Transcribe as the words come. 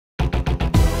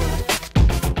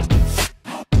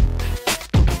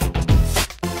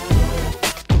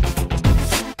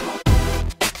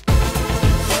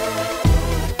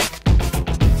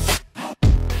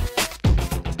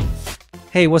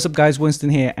Hey, what's up guys, Winston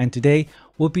here, and today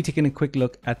we'll be taking a quick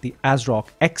look at the ASRock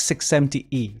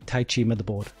X670E Taichi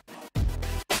motherboard.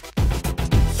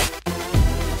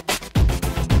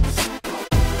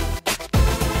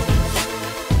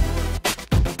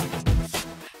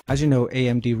 As you know,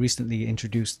 AMD recently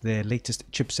introduced their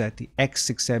latest chipset, the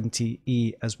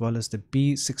X670E, as well as the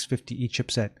B650E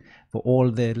chipset for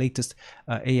all their latest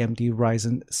AMD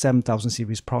Ryzen 7000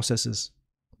 series processors.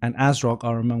 And ASRock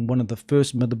are among one of the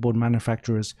first motherboard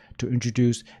manufacturers to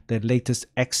introduce their latest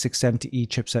X670E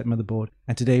chipset motherboard.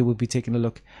 And today we'll be taking a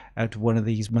look at one of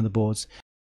these motherboards.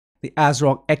 The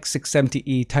ASRock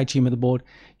X670E Taichi motherboard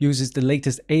uses the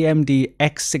latest AMD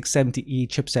X670E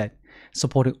chipset,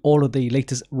 supporting all of the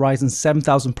latest Ryzen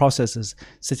 7000 processors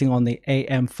sitting on the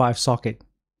AM5 socket.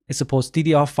 It supports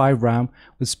DDR5 RAM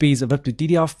with speeds of up to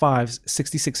DDR5's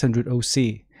 6600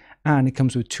 OC. And it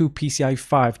comes with two PCIe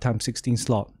 5x16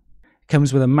 slot. It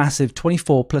comes with a massive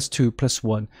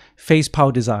 24+2+1 phase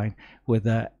power design with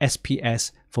a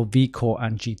SPS for VCore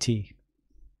and GT.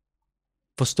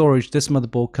 For storage, this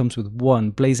motherboard comes with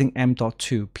one blazing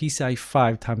M.2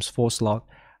 PCIe 5x4 slot,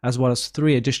 as well as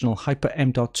three additional Hyper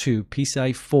M.2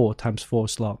 PCIe 4x4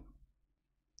 slot.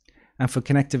 And for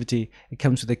connectivity, it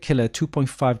comes with a killer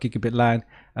 2.5 gigabit LAN,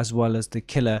 as well as the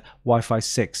killer Wi-Fi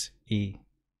 6E.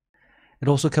 It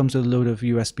also comes with a load of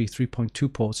USB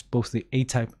 3.2 ports, both the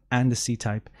A-type and the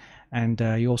C-type, and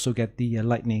you also get the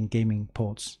Lightning gaming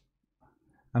ports.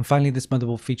 And finally, this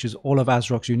motherboard features all of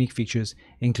ASRock's unique features,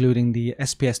 including the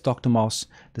SPS Dr. Moss,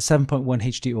 the 7.1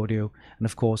 HD audio, and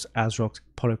of course ASRock's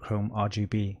Polychrome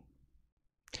RGB.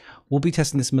 We'll be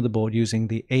testing this motherboard using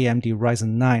the AMD Ryzen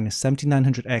 9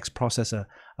 7900X processor,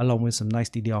 along with some nice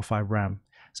DDR5 RAM.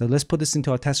 So let's put this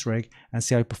into our test rig and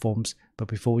see how it performs. But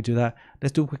before we do that,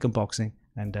 let's do a quick unboxing,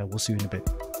 and we'll see you in a bit.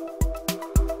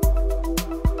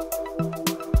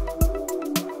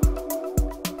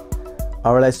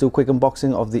 Alright, let's do a quick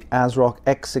unboxing of the ASRock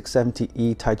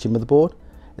X670E Taichi motherboard.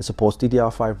 It supports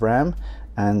DDR5 RAM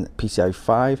and PCIe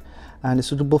 5, and is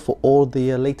suitable for all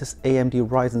the latest AMD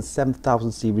Ryzen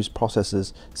 7000 series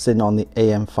processors sitting on the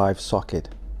AM5 socket.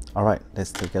 Alright,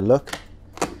 let's take a look.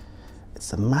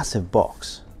 It's a massive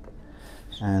box,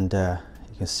 and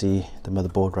you can see the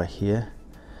motherboard right here,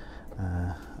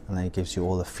 and then it gives you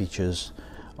all the features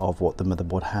of what the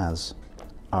motherboard has.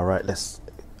 Alright, let's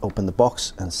open the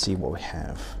box and see what we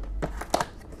have.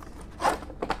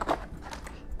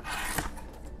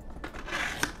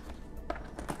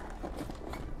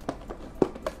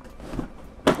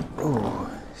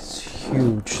 Oh, it's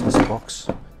huge, this box.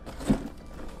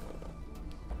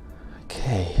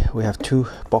 We have two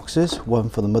boxes, one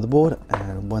for the motherboard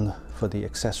and one for the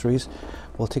accessories.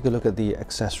 We'll take a look at the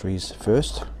accessories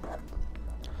first.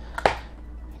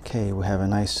 Okay, we have a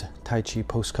nice Taichi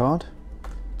postcard,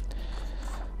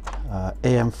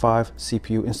 AM5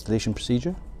 CPU installation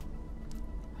procedure,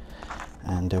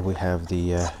 and we have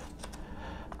the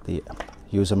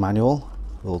user manual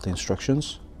with all the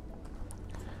instructions.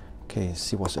 Okay, let's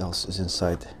see what else is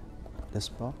inside this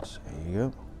box. There you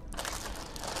go.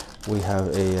 We have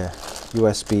a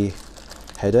USB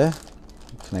header.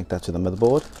 Connect that to the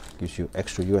motherboard. Gives you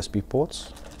extra USB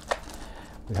ports.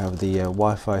 We have the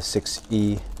Wi-Fi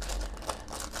 6E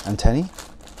antennae.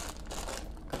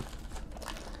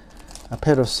 A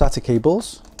pair of SATA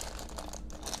cables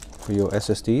for your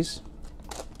SSDs.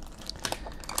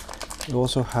 You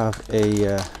also have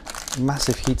a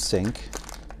massive heatsink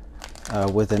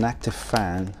with an active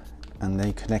fan, and then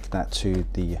you connect that to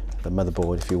the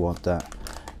motherboard if you want that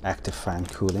active fan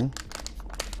cooling.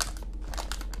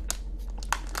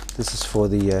 This is for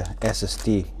the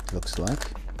SSD, looks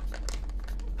like.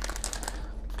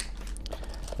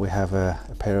 We have a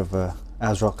pair of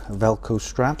ASRock Velcro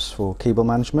straps for cable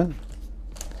management,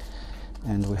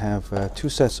 and we have two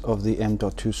sets of the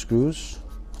M.2 screws,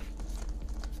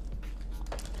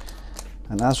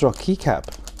 an ASRock keycap,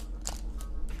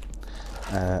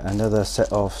 another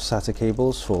set of SATA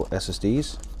cables for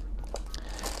SSDs,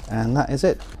 and that is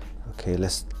it. Okay,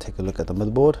 let's take a look at the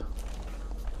motherboard.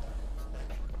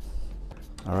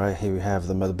 Alright, here we have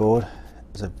the motherboard.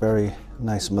 It's a very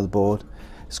nice motherboard.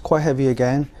 It's quite heavy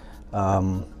again.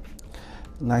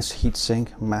 Nice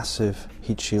heatsink, massive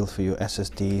heat shield for your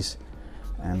SSDs,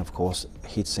 and of course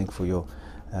heatsink for your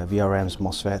VRMs,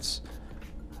 MOSFETs.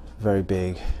 Very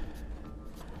big.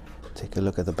 Take a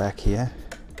look at the back here.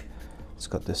 It's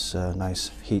got this nice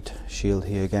heat shield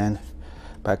here again.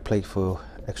 Back plate for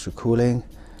extra cooling,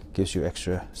 gives you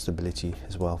extra stability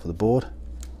as well for the board.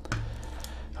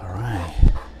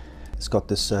 Alright, it's got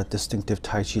this distinctive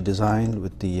Taichi design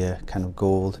with the kind of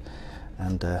gold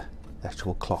and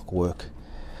actual clockwork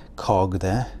cog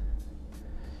there.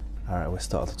 Alright, we'll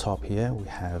start at the top here. We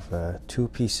have two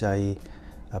PCIe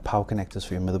power connectors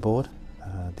for your motherboard.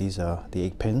 These are the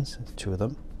 8 pins, 2 of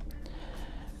them.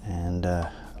 And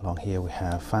along here we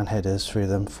have fan headers, 3 of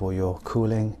them for your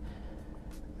cooling,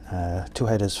 2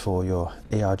 headers for your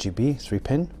ARGB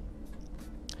 3-pin.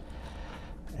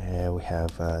 We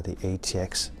have the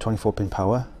ATX 24-pin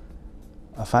power,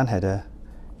 a fan header,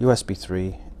 USB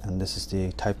 3, and this is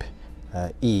the type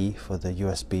E for the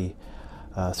USB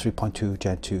 3.2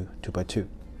 Gen 2 2x2.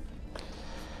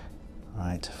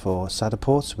 Right, for SATA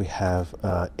ports we have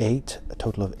a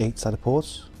total of 8 SATA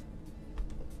ports,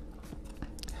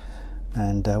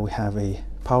 and we have a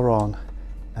power on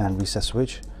and reset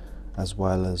switch, as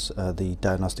well as the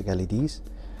diagnostic LEDs,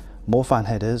 more fan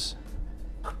headers,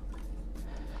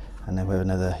 and then we have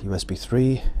another USB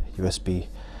 3, USB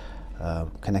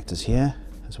connectors here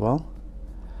as well,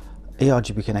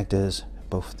 ARGB connectors,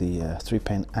 both the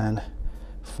 3-pin and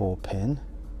 4-pin,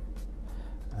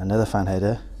 another fan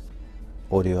header,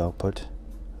 audio output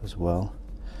as well.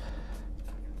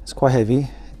 It's quite heavy,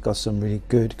 got some really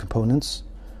good components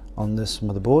on this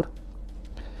motherboard.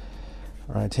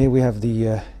 Right, here we have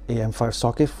the AM5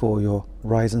 socket for your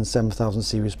Ryzen 7000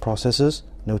 series processors.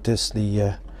 Notice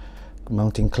the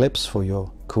mounting clips for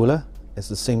your cooler. It's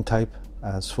the same type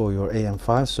as for your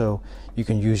AM5, so you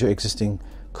can use your existing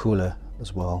cooler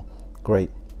as well.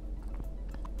 Great.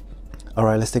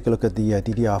 Alright, let's take a look at the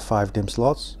DDR5 DIMM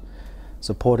slots.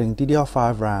 Supporting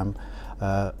DDR5 RAM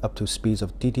up to speeds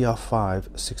of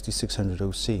DDR5 6600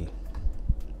 OC.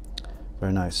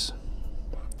 Very nice.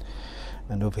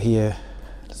 And over here,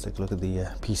 let's take a look at the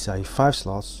PCIe 5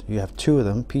 slots. You have 2 of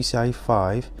them, PCIe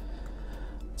 5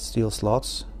 steel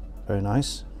slots. Very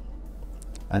nice.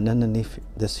 And underneath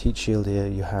this heat shield here,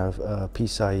 you have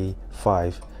PCIe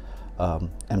 5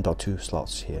 M.2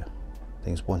 slots here. I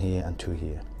think it's 1 here and 2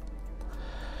 here.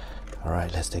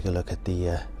 Alright, let's take a look at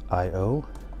the I/O.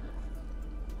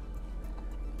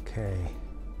 Okay.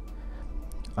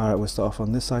 Alright, we'll start off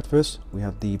on this side first. We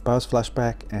have the BIOS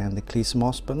flashback and the clear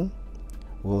CMOS button.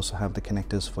 We also have the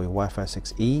connectors for your Wi-Fi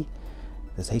 6E.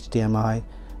 There's HDMI.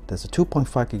 There's a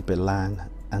 2.5 gigabit LAN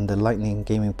and the Lightning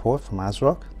gaming port from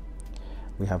ASRock.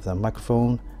 We have the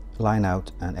microphone, line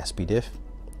out, and SPDIF.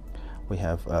 We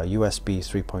have USB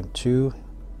 3.2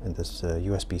 and this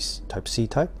USB Type C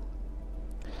type,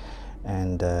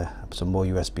 and some more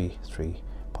USB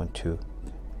 3.2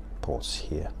 ports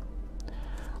here.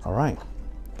 Alright,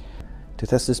 to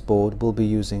test this board we'll be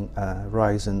using a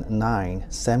Ryzen 9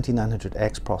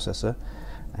 7900X processor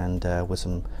and with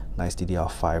some nice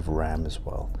DDR5 RAM as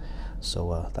well.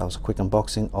 So that was a quick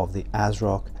unboxing of the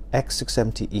ASRock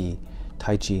X670E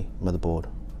Taichi motherboard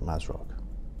from ASRock.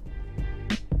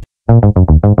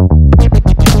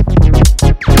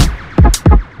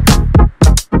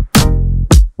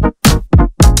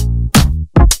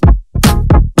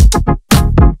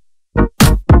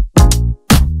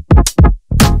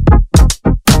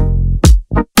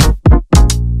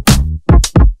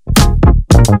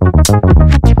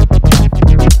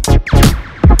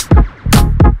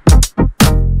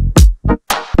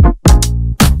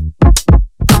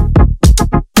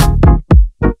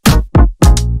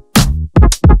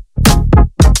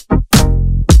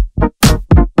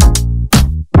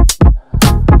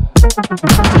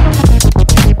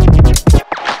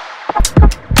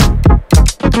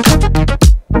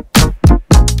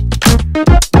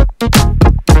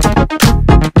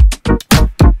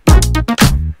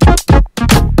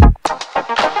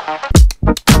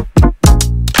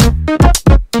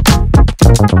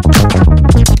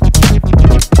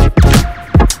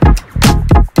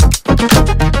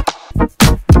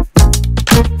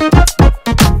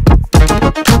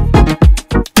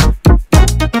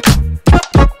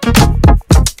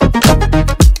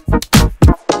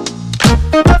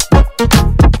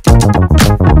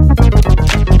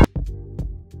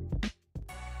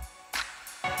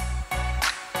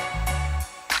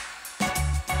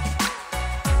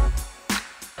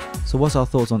 So what's our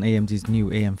thoughts on AMD's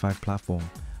new AM5 platform?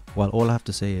 Well, all I have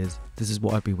to say is, this is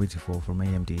what I've been waiting for from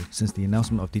AMD since the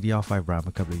announcement of DDR5 RAM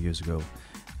a couple of years ago,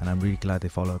 and I'm really glad they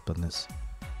followed up on this.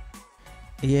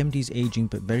 AMD's aging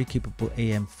but very capable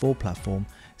AM4 platform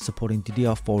supporting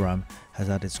DDR4 RAM has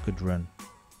had its good run.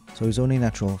 So it's only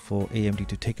natural for AMD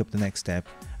to take up the next step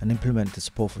and implement the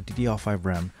support for DDR5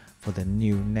 RAM for the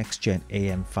new next-gen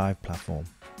AM5 platform.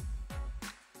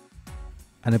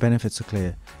 And the benefits are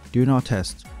clear. During our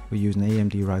tests, we used an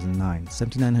AMD Ryzen 9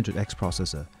 7900X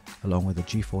processor along with a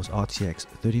GeForce RTX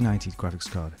 3090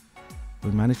 graphics card.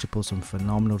 We managed to pull some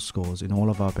phenomenal scores in all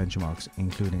of our benchmarks,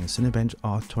 including a Cinebench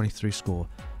R23 score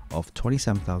of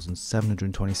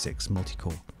 27,726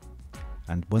 multi-core.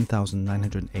 and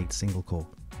 1908 single core.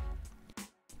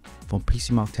 For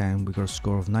PC Mark 10 we got a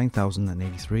score of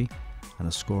 9083 and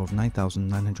a score of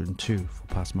 9902 for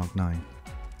Pass Mark 9.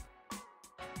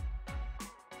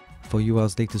 For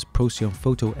UL's latest Procyon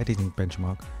photo editing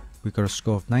benchmark, we got a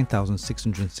score of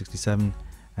 9667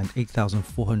 and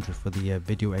 8400 for the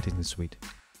video editing suite.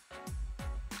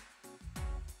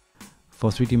 For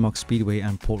 3D Mark Speedway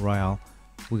and Port Royal,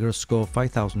 we got a score of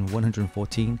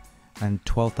 5114 and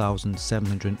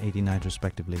 12789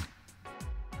 respectively.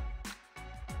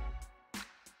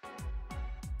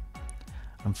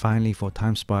 And finally for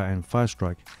TimeSpy and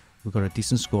Firestrike, we got a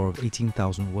decent score of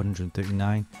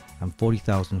 18,139 and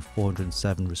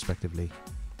 40,407 respectively.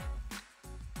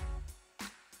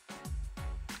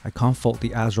 I can't fault the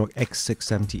ASRock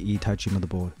X670E Taichi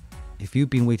motherboard. If you've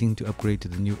been waiting to upgrade to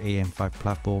the new AM5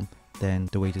 platform, then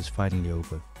the wait is finally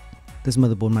over. This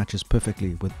motherboard matches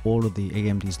perfectly with all of the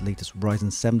AMD's latest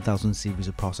Ryzen 7000 series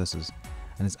of processors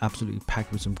and is absolutely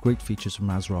packed with some great features from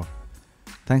ASRock.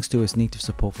 Thanks to its native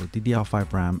support for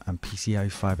DDR5 RAM and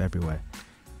PCIe 5 everywhere.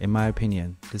 In my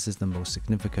opinion, this is the most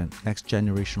significant next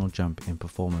generational jump in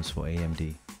performance for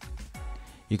AMD.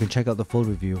 You can check out the full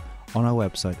review on our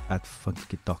website at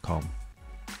funkykit.com.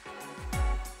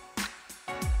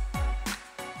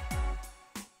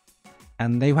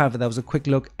 And there you have it, that was a quick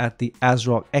look at the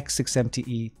ASRock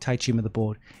X670E Taichi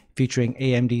motherboard featuring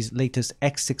AMD's latest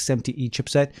X670E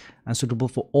chipset and suitable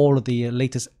for all of the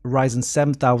latest Ryzen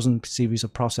 7000 series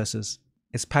of processors.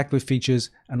 It's packed with features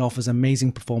and offers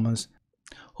amazing performance.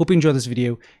 Hope you enjoyed this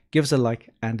video. Give us a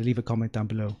like and leave a comment down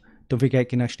below. Don't forget you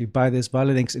can actually buy this via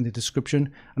the links in the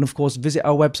description, and of course visit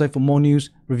our website for more news,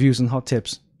 reviews and hot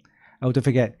tips. Oh, don't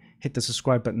forget, hit the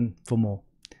subscribe button for more.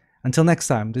 Until next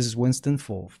time, this is Winston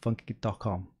for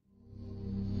Funkykit.com.